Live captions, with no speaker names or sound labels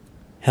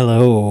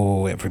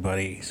Hello,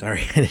 everybody.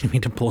 Sorry, I didn't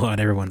mean to blow out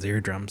everyone's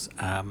eardrums.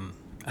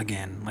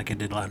 Again, like I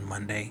did on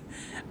Monday,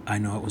 I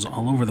know it was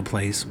all over the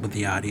place with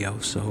the audio,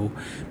 so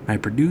my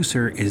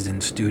producer is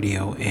in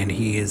studio and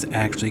he is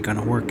actually going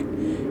to work.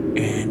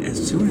 And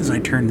as soon as I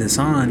turn this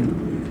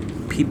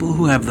on, people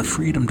who have the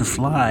freedom to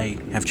fly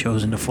have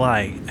chosen to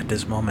fly at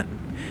this moment.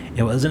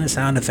 It wasn't a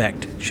sound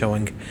effect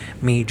showing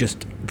me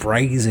just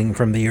rising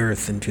from the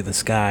earth into the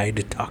sky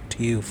to talk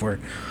to you for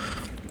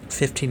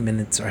 15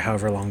 minutes or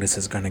however long this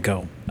is going to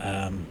go.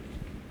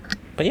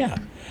 But yeah,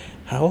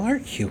 how are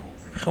you?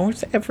 How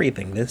is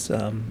everything? This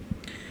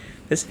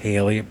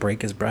Eliott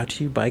break is brought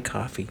to you by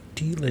coffee,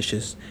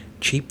 delicious,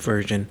 cheap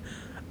version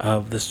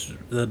of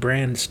the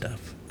brand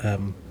stuff.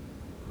 I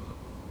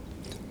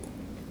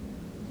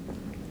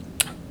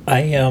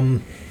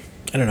don't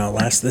know.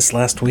 This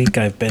last week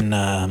I've been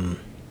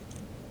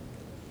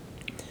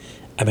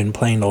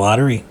playing the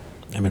lottery.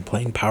 I've been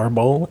playing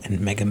Powerball and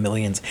Mega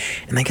Millions,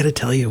 and I gotta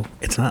tell you,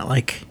 it's not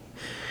like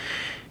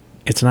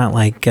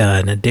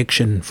an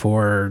addiction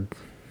for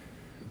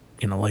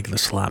like the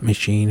slot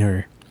machine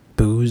or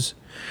booze.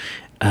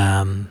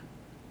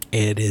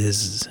 It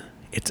is.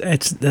 It's.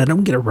 I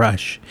don't get a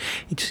rush.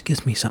 It just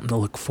gives me something to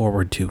look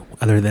forward to,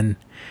 other than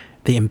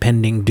the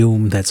impending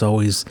doom that's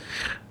always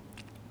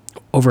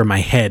over my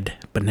head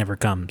but never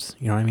comes.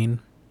 You know what I mean?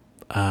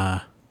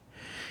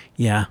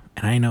 Yeah,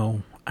 and I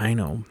know.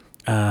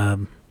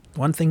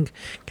 One thing,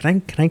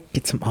 can I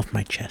get some off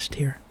my chest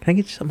here? Can I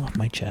get some off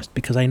my chest?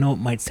 Because I know it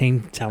might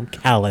sound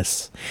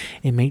callous,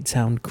 it might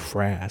sound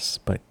crass,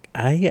 but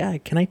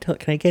can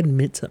I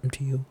admit something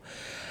to you?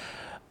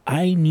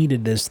 I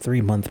needed this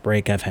 3 month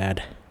break I've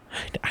had.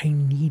 I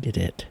needed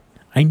it.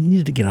 I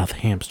needed to get off the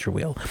hamster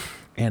wheel,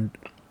 and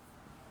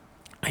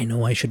I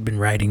know I should have been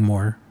writing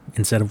more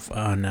instead of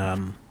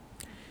on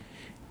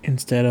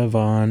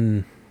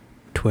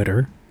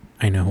Twitter.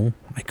 I know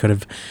I could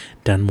have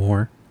done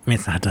more. I mean,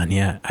 it's not done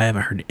yet. I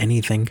haven't heard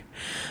anything,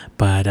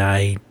 but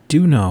I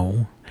do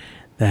know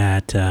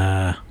that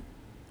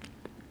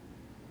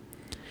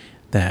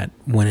that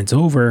when it's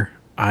over,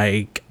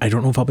 I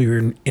don't know if I'll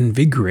be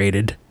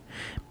invigorated,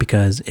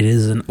 because it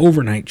is an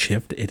overnight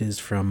shift. It is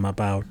from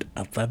about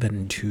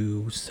 11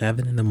 to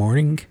 7 in the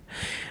morning.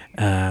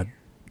 That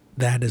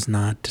is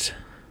not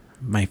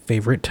my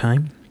favorite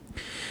time,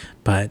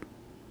 but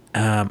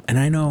and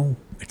I know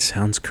it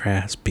sounds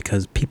crass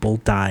because people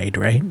died,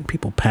 right?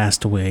 People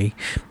passed away.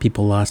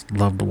 People lost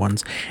loved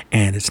ones,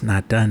 and it's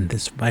not done.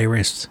 This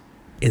virus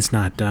is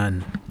not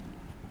done.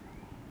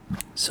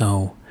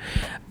 So,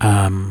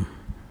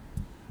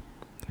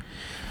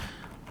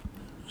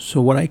 so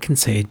what I can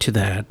say to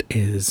that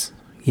is,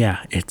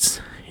 yeah,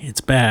 it's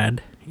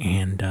bad,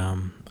 and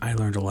I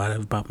learned a lot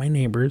about my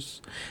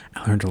neighbors.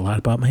 I learned a lot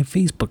about my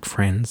Facebook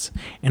friends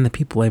and the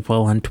people I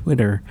follow on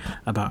Twitter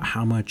about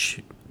how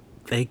much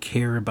they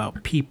care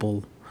about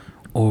people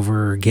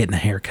over getting a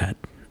haircut.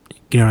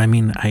 You know what I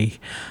mean? I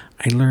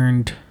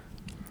learned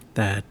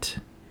that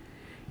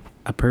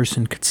a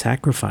person could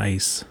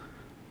sacrifice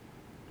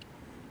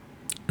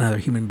another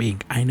human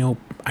being. I know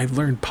I've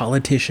learned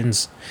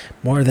politicians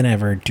more than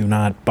ever do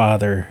not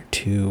bother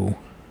to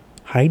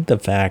hide the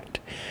fact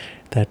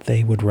that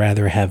they would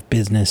rather have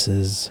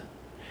businesses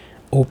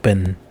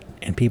open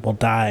and people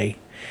die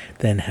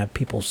than have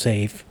people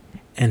safe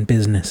and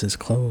businesses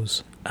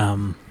close.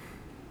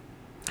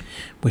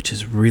 Which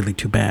is really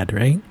too bad,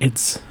 right?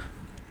 It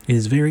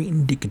is very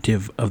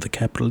indicative of the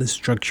capitalist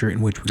structure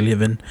in which we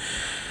live in.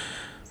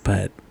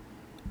 But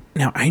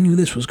now I knew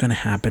this was going to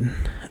happen.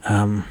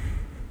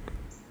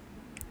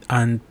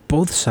 On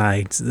both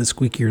sides, the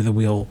squeakier the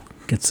wheel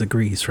gets the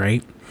grease,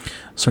 right?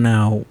 So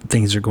now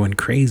things are going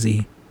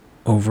crazy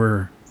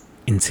over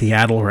in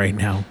Seattle right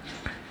now.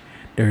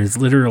 There is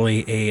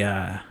literally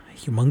a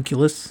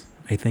homunculus,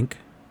 I think.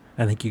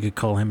 I think you could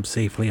call him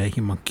safely a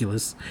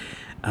homunculus.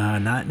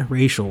 Not in a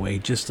racial way,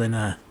 just in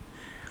a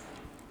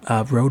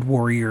road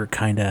warrior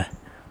kind of.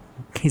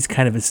 He's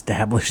kind of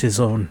established his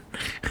own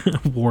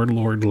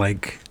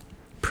warlord-like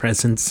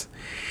presence.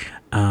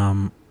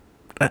 I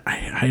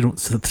don't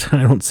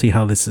see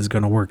how this is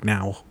going to work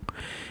now.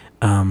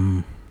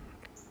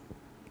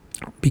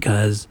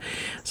 Because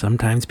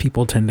sometimes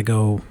people tend to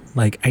go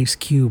like Ice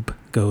Cube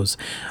goes,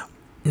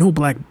 no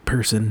black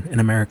person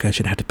in America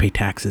should have to pay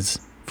taxes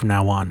from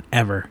now on,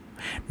 ever.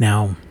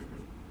 Now,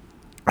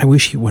 I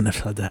wish he wouldn't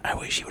have said that. I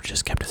wish he would have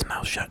just kept his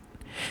mouth shut.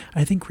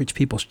 I think rich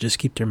people should just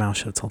keep their mouth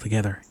shut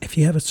altogether. If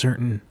you have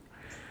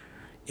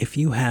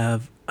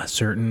a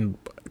certain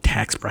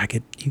tax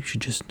bracket, you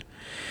should just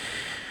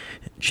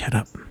shut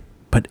up.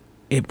 But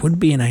it would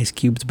be in Ice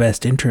Cube's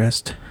best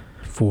interest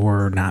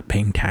for not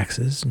paying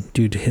taxes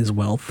due to his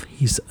wealth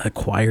he's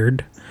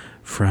acquired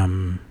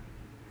from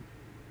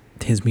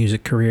his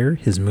music career,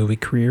 his movie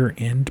career,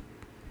 and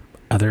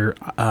other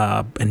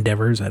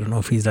endeavors. I don't know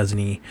if he does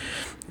any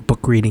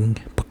book writing.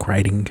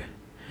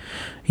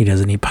 He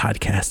does any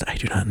podcast. I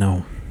do not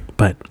know.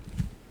 But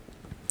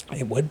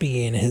it would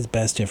be in his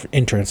best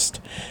interest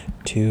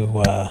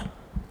to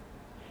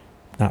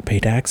not pay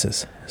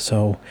taxes.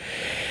 So,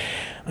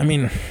 I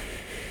mean,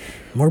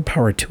 more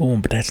power to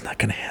them, but that's not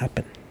going to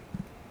happen.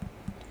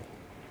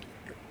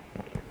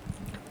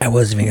 I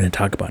wasn't even going to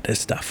talk about this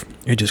stuff.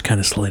 It just kind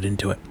of slid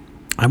into it.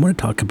 I want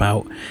to talk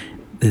about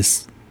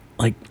this,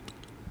 like,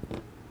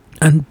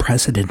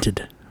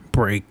 unprecedented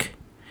break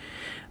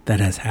that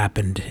has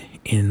happened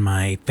in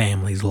my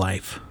family's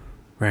life,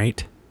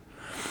 right?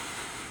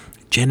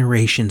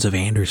 Generations of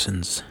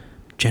Andersons,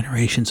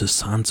 generations of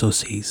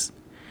Sansosis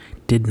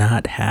did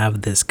not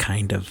have this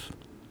kind of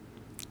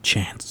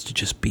chance to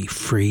just be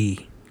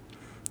free.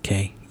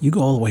 Okay, you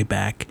go all the way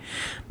back.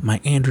 My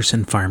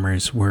Anderson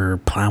farmers were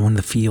plowing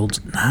the fields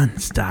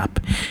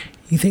nonstop.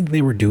 You think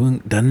they were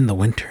done in the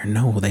winter?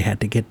 No, they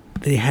had to get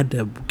the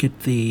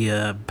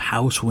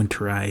house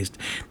winterized.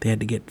 They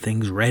had to get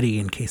things ready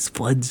in case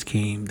floods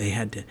came. They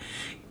had to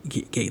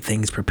get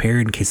things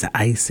prepared in case of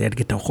ice. They had to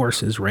get the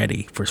horses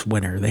ready for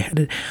winter. They had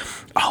to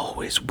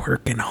always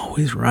working,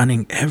 always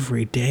running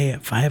every day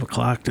at 5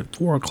 o'clock to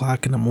 4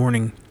 o'clock in the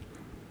morning.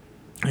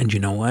 And you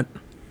know what?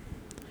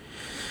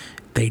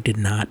 They did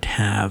not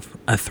have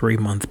a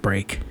 3-month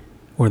break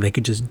where they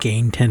could just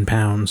gain 10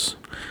 pounds,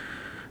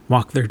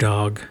 walk their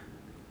dog,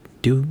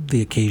 do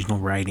the occasional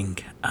riding.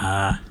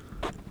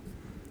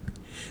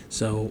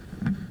 So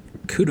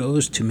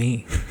kudos to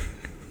me.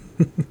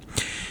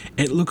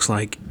 It looks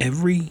like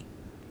every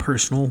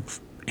personal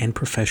and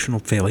professional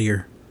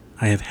failure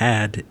I have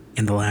had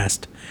in the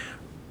last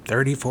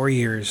 34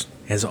 years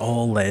has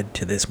all led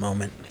to this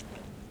moment.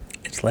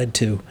 It's led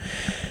to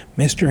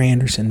Mr.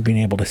 Anderson being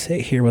able to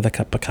sit here with a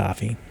cup of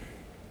coffee.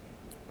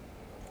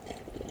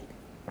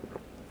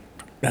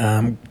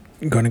 I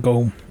gotta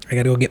go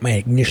get my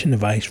ignition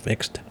device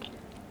fixed.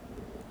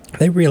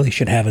 They really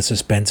should have a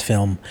suspense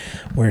film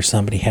where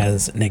somebody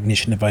has an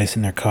ignition device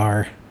in their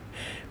car.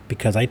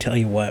 Because I tell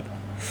you what,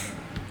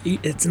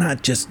 it's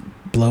not just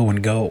blow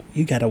and go.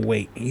 You gotta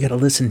wait. You gotta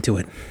listen to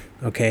it.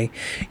 Okay?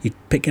 You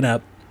pick it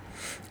up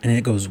and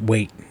it goes,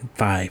 wait,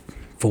 5,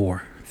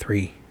 4,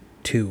 3,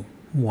 2,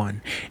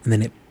 1. And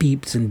then it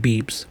beeps and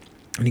beeps.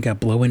 And you got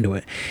to blow into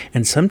it.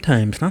 And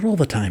sometimes, not all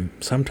the time,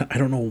 sometimes, I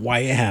don't know why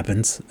it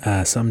happens.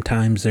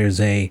 Sometimes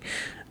there's a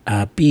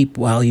beep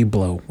while you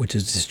blow, which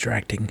is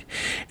distracting.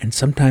 And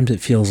sometimes it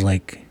feels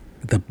like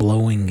the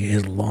blowing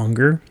is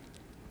longer.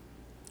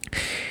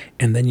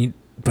 And then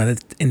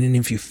and then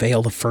if you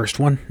fail the first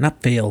one,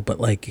 not fail, but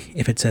like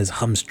if it says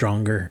hum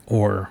stronger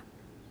or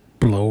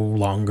blow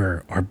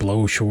longer or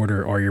blow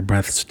shorter or your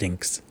breath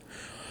stinks,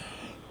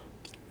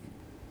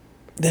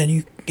 then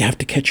you have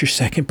to catch your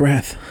second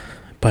breath.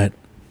 But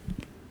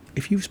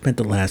if you've spent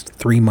the last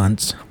 3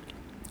 months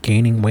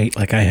gaining weight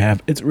like I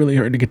have, it's really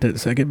hard to get that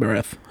second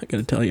breath. I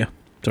gotta tell you.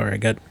 Sorry, I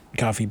got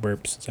coffee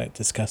burps. Is that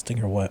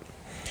disgusting or what?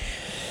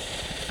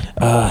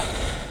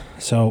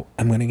 So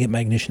I'm gonna get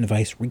my ignition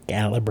device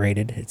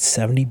recalibrated. It's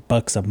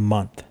 $70 a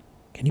month.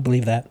 Can you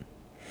believe that?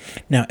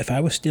 Now, if I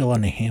was still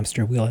on a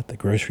hamster wheel at the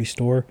grocery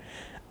store,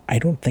 I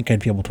don't think I'd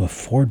be able to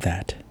afford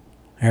that.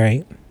 All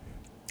right,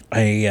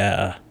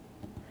 I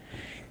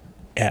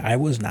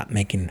was not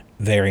making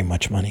very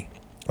much money.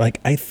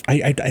 Like I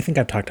think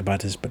I've talked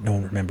about this, but no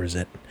one remembers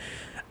it.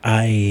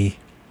 I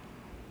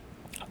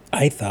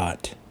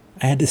thought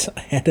I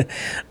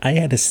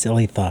had a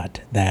silly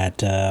thought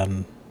that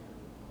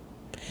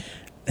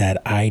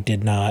that I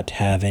did not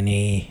have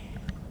any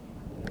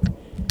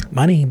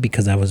money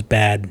because I was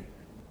bad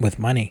with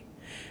money.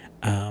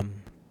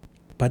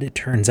 But it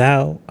turns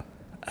out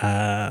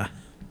I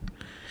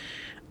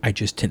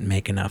just didn't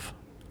make enough.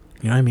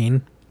 You know what I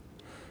mean?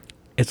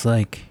 It's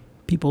like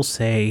people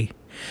say,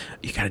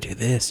 you gotta do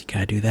this, you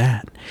gotta do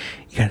that,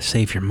 you gotta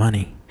save your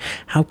money.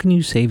 How can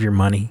you save your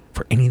money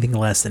for anything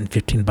less than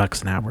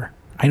 $15 an hour?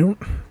 I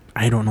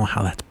don't know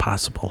how that's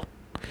possible.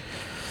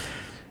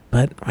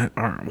 But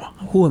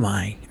who am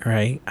I,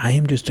 right? I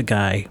am just a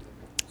guy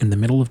in the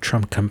middle of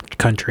Trump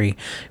country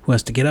who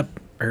has to get up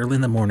early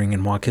in the morning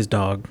and walk his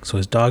dog so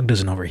his dog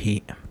doesn't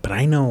overheat. But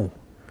I know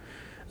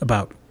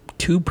about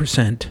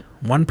 2%,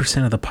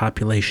 1% of the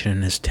population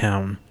in this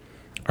town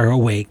are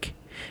awake,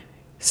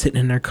 sitting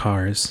in their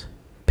cars,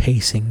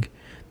 pacing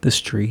the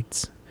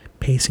streets,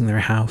 pacing their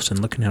house and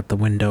looking out the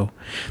window.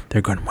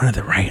 They're going, when are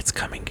the riots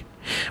coming?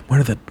 When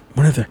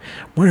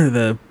are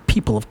the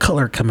people of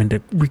color coming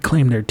to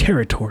reclaim their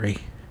territory?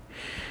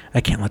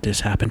 I can't let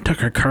this happen.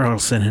 Tucker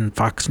Carlson and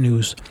Fox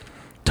News.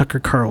 Tucker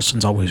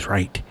Carlson's always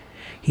right.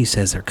 He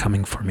says they're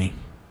coming for me.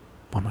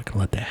 Well, I'm not going to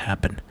let that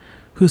happen.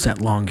 Who's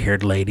that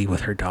long-haired lady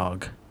with her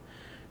dog?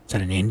 Is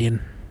that an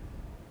Indian?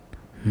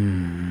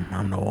 I'm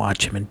going to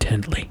watch him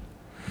intently.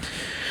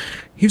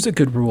 Here's a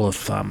good rule of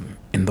thumb.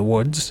 In the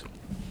woods,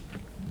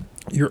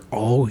 you're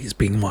always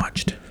being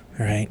watched,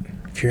 all right?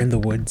 If you're in the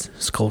woods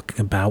skulking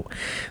about,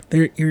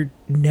 you're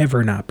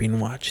never not being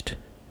watched.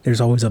 There's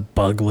always a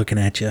bug looking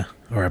at you,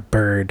 or a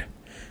bird,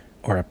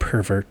 or a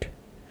pervert,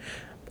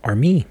 or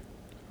me,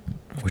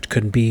 which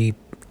couldn't be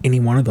any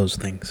one of those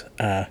things.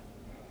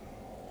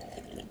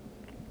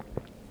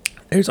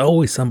 There's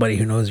always somebody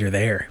who knows you're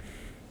there,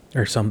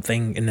 or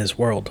something in this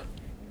world.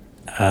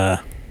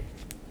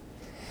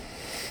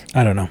 I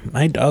don't know.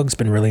 My dog's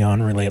been really on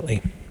her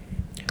lately.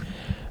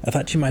 I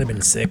thought she might have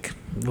been sick.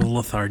 a little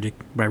lethargic,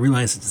 but I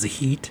realize it's the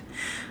heat.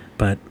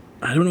 But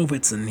I don't know if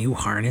it's a new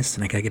harness,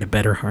 and I gotta get a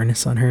better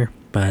harness on her.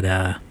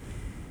 But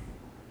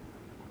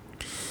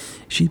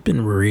she's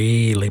been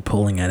really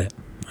pulling at it.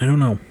 I don't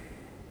know.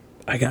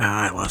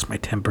 I lost my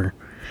temper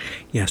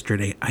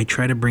yesterday. I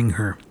try to bring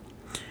her,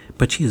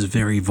 but she is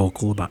very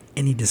vocal about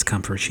any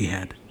discomfort she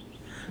had.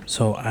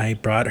 So I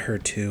brought her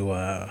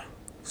to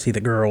see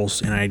the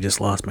girls, and I just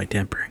lost my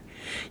temper.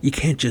 You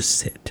can't just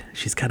sit.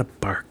 She's got to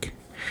bark.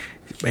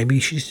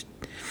 Maybe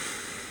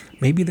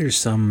there's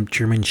some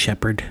German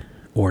Shepherd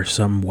or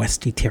some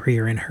Westie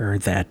Terrier in her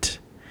that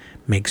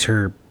makes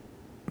her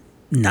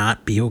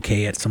not be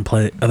okay at some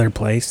other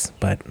place.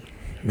 But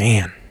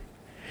man,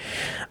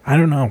 I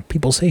don't know.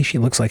 People say she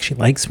looks like she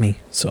likes me,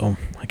 so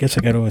I guess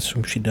I got to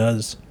assume she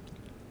does.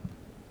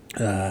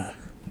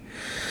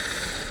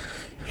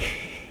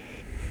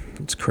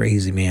 It's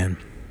crazy, man.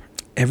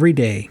 Every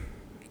day,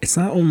 it's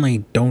not only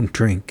don't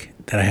drink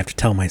that I have to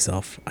tell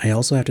myself. I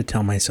also have to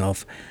tell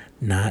myself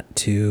not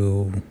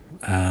to.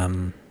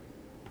 I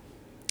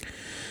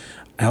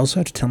also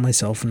have to tell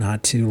myself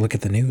not to look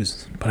at the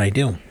news, but I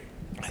do.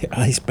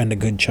 I spend a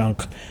good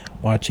chunk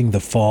watching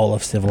the fall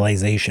of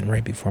civilization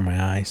right before my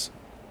eyes.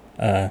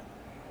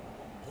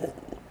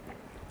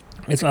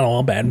 It's not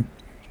all bad.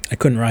 I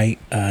couldn't write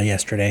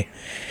yesterday.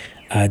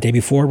 Day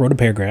before, wrote a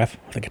paragraph.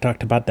 I think I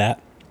talked about that.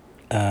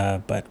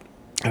 But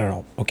I don't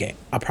know. Okay,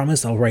 I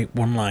promise I'll write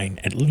one line,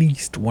 at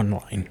least one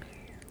line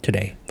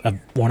today of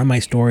one of my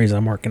stories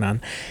I'm working on.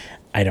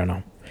 I don't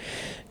know.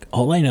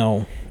 All I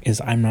know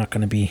is I'm not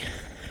going to be...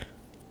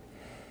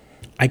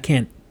 I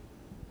can't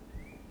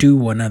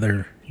do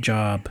another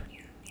job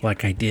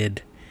like I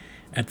did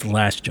at the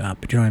last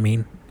job. Do you know what I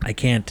mean? I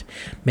can't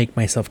make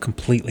myself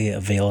completely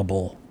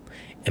available,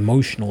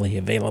 emotionally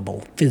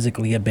available,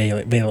 physically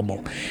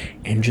available,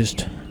 and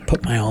just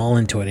put my all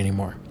into it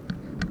anymore.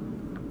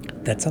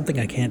 That's something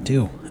I can't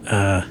do.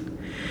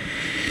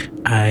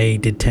 I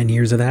did 10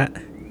 years of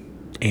that,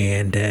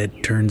 and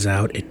it turns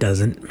out it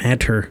doesn't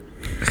matter.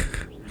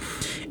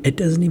 It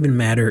doesn't even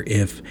matter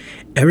if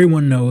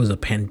everyone knows a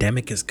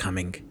pandemic is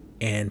coming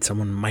and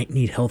someone might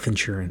need health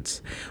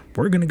insurance.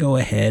 We're going to go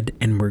ahead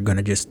and we're going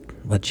to just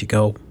let you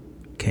go,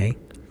 okay?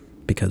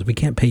 Because we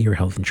can't pay your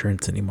health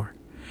insurance anymore.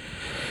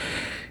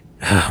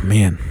 Oh,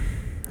 man.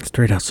 It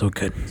started out so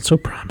good. So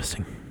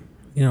promising.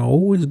 You know, I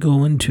always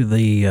go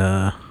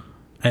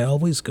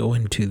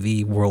into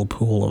the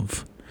whirlpool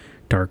of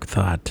dark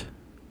thought.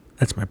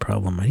 That's my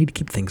problem. I need to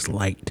keep things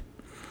light.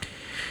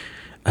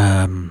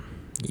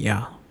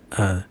 Yeah.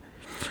 I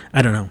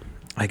don't know.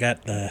 I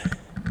got a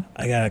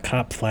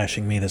cop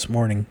flashing me this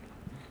morning,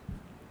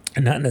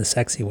 and not in a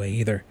sexy way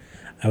either.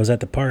 I was at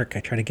the park.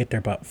 I tried to get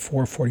there about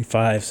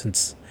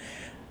 4:45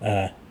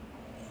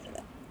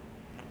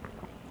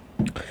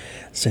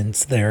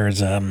 since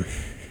there's oh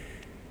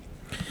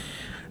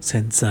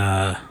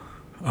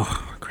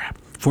crap,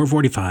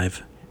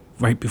 4:45,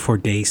 right before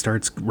day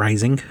starts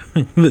rising.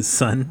 the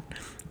sun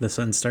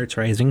starts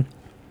rising,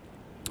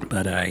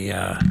 but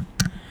I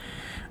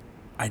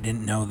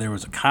didn't know there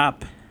was a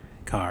cop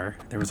car.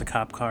 There was a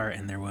cop car,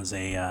 and there was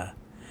a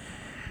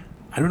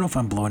I don't know if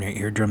I'm blowing your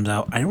eardrums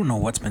out. I don't know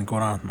what's been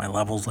going on with my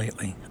levels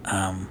lately.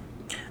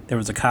 There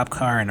was a cop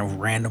car and a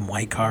random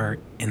white car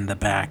in the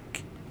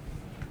back.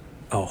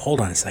 Oh, hold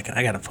on a second.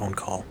 I got a phone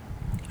call.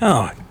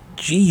 Oh,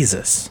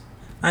 Jesus.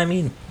 I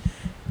mean,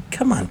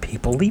 come on,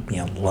 people. Leave me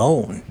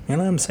alone. You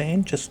know what I'm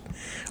saying? Just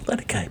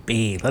let a guy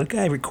be. Let a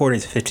guy record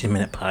his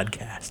 15-minute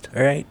podcast,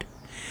 all right?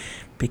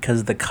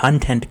 Because the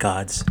content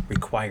gods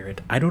require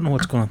it. I don't know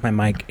what's going on with my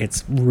mic.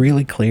 It's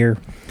really clear.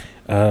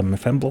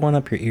 If I'm blowing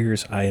up your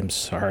ears, I am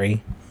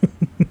sorry.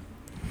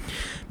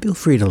 Feel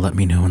free to let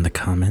me know in the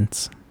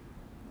comments.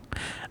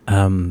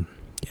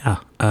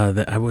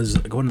 I was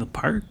going to the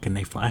park and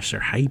they flashed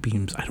their high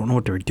beams. I don't know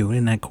what they were doing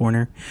in that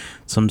corner.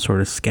 Some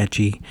sort of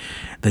sketchy,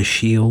 the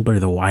shield or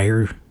the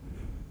wire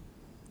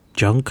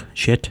junk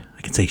shit.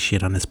 I can say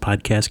shit on this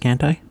podcast,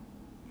 can't I?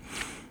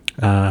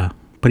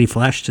 But he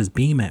flashed his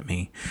beam at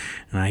me,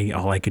 and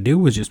all I could do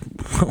was just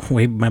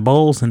wave my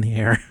balls in the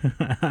air.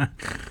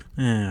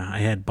 Yeah, I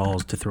had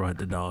balls to throw at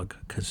the dog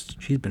because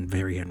she's been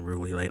very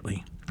unruly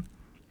lately.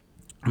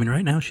 I mean,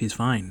 right now she's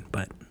fine,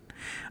 but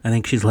I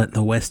think she's letting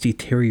the Westie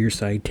Terrier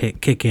side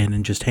kick in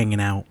and just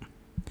hanging out.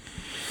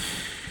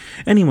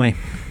 Anyway,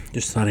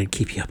 just thought I'd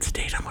keep you up to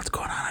date on what's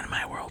going on in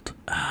my world.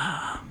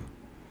 I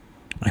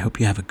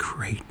hope you have a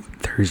great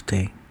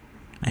Thursday.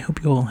 I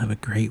hope you all have a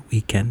great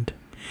weekend.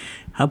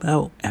 How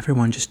about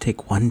everyone just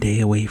take one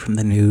day away from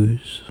the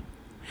news?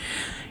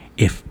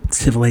 If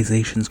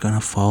civilization's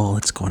gonna fall,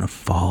 it's gonna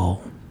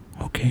fall,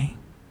 okay?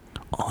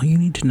 All you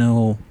need to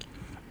know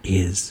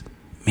is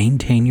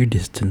maintain your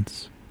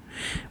distance,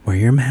 wear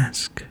your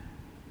mask,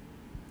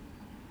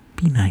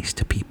 be nice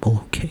to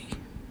people, okay?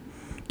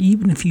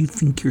 Even if you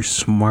think you're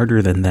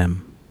smarter than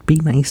them, be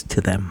nice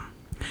to them.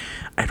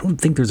 I don't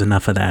think there's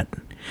enough of that.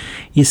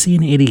 You see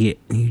an idiot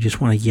and you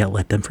just want to yell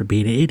at them for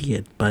being an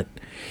idiot, but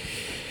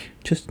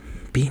just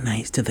be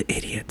nice to the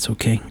idiots,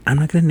 okay? I'm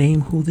not going to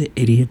name who the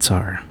idiots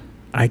are.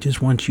 I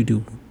just want you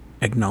to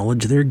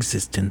acknowledge their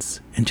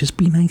existence, and just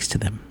be nice to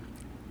them.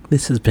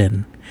 This has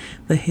been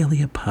the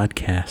Eliott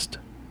Podcast,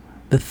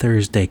 the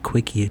Thursday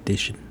Quickie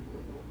edition.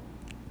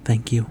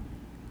 Thank you,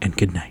 and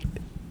good night.